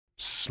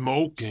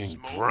Smoke and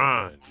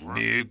grind,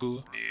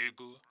 nigga.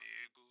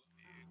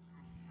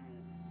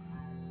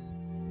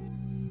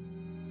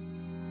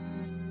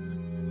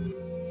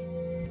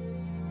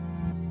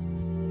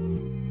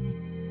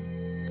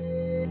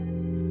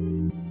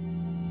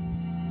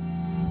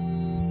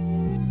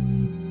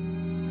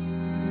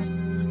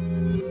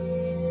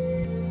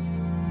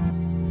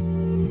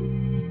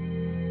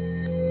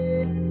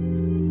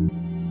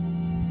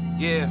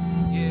 Yeah.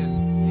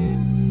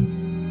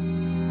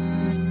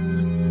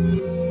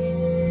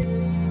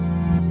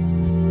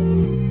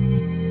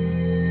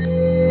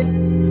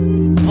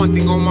 One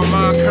thing on my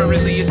mind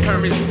currently is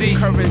currency.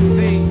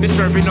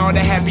 Disturbing all the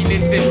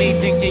happiness in me,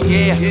 thinking,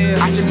 yeah,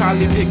 I should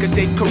probably pick a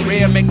safe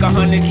career, make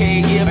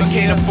 100K a year, but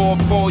can't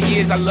afford 4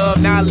 years. I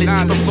love knowledge,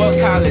 but fuck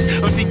college.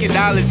 I'm seeking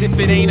dollars. If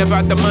it ain't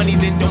about the money,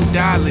 then don't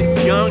dial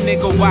it. Young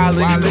nigga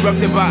wildin',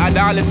 corrupted by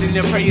idolatry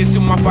and prayers to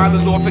my father.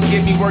 Lord,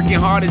 forgive me, working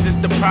harder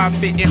just to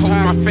profit and hold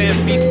my fam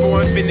feast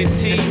for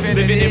infinity.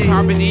 Living in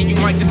poverty, you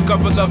might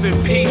discover love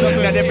and peace.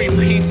 Not every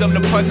piece of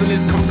the puzzle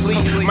is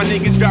complete. My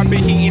niggas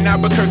dropping heat in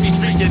Albuquerque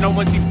streets, and no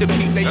one seems to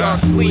peep, they all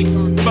sleep.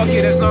 Fuck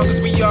it, as long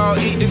as we all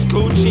eat this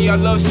Gucci. I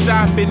love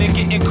shopping and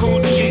getting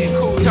coochie.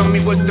 Tell me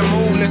what's the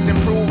move, let's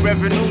improve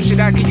revenue. Shit,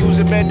 I could use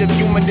a better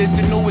view, but this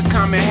a newest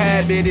common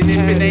habit. And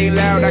if it ain't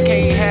loud, I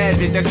can't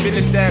have it. That's been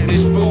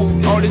established, fool.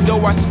 All this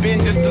dough I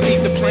spend just to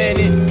leave the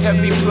planet.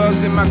 Heavy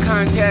plugs in my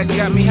contacts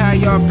got me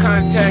high off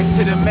contact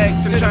to the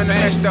max. I'm trying to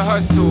match the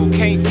hustle,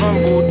 can't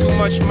fumble, too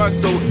much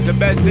muscle. The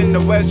best in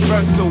the West,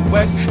 Russell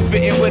West,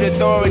 fitting with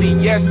authority,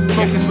 yes.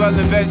 Focus well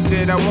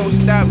invested, I won't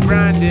stop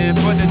grinding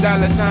for the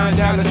dollar sign,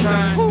 dollar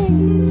sign.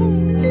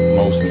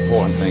 Most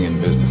important thing in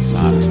business is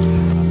honesty.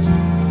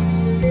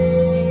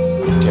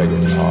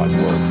 Integrity, hard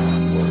work.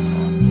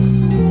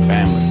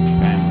 Family.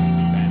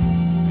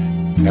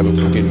 Never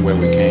forgetting where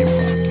we came from.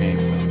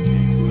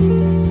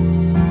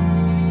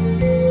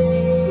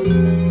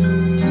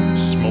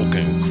 Smoke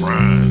and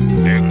grind,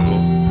 nigga.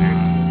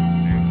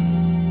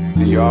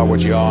 You are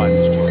what you are in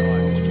this world.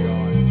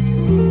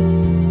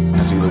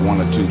 That's either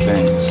one or two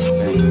things.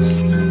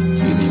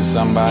 Either you're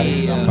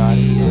somebody, or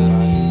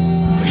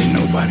you're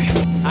nobody.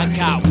 I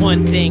got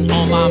one thing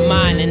on my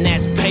mind, and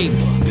that's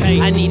paper.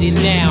 I need it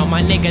now,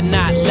 my nigga,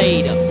 not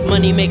later.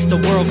 Money makes the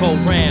world go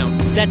round.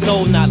 That's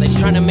old knowledge.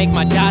 Trying to make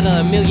my daughter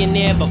a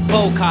millionaire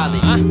before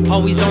college.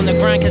 Always on the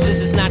grind, cause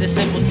this is not a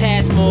simple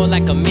task, more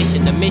like a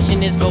mission. The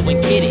mission is go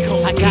and get it.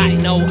 I got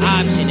no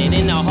option, and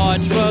in a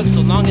hard drug.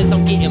 So long as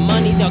I'm getting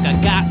money, dog, I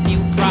got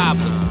few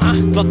problems.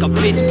 Fuck a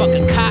bitch, fuck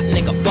a cop,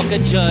 nigga, fuck a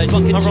judge.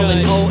 I'm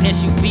rolling old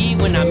SUV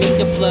when I meet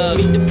the plug.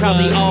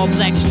 Probably all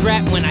black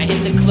strap when I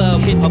hit the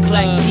club. A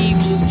black tee,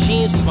 blue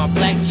jeans with my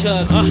black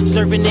chugs.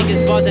 Serving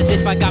niggas bars as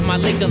if I got my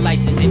liquor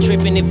license. And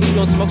tripping if you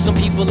don't smoke, some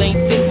people ain't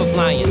fit for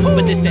flying.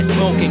 But this that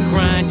smoke and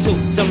grind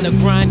too. Something to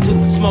grind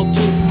to, smoke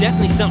too.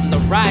 Definitely something to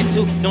ride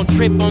to. Don't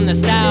trip on the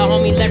style,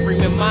 homie, let me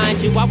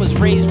remind you. I was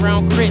raised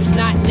round Crips,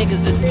 not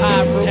niggas that's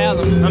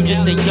pyro. I'm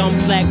just a young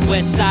black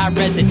West Side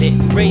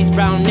resident. Raised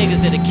round niggas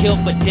that'll kill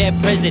for dead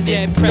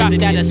presidents.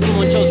 Dropped out of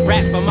school and chose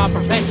rap for my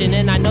profession.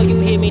 And I know you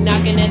hear me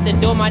knocking at the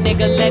door, my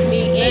nigga, let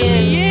me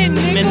in.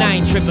 Man, I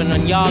ain't tripping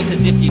on y'all,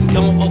 cause if you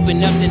don't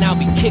open up, then I'll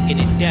be kicking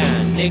it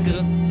down,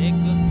 nigga.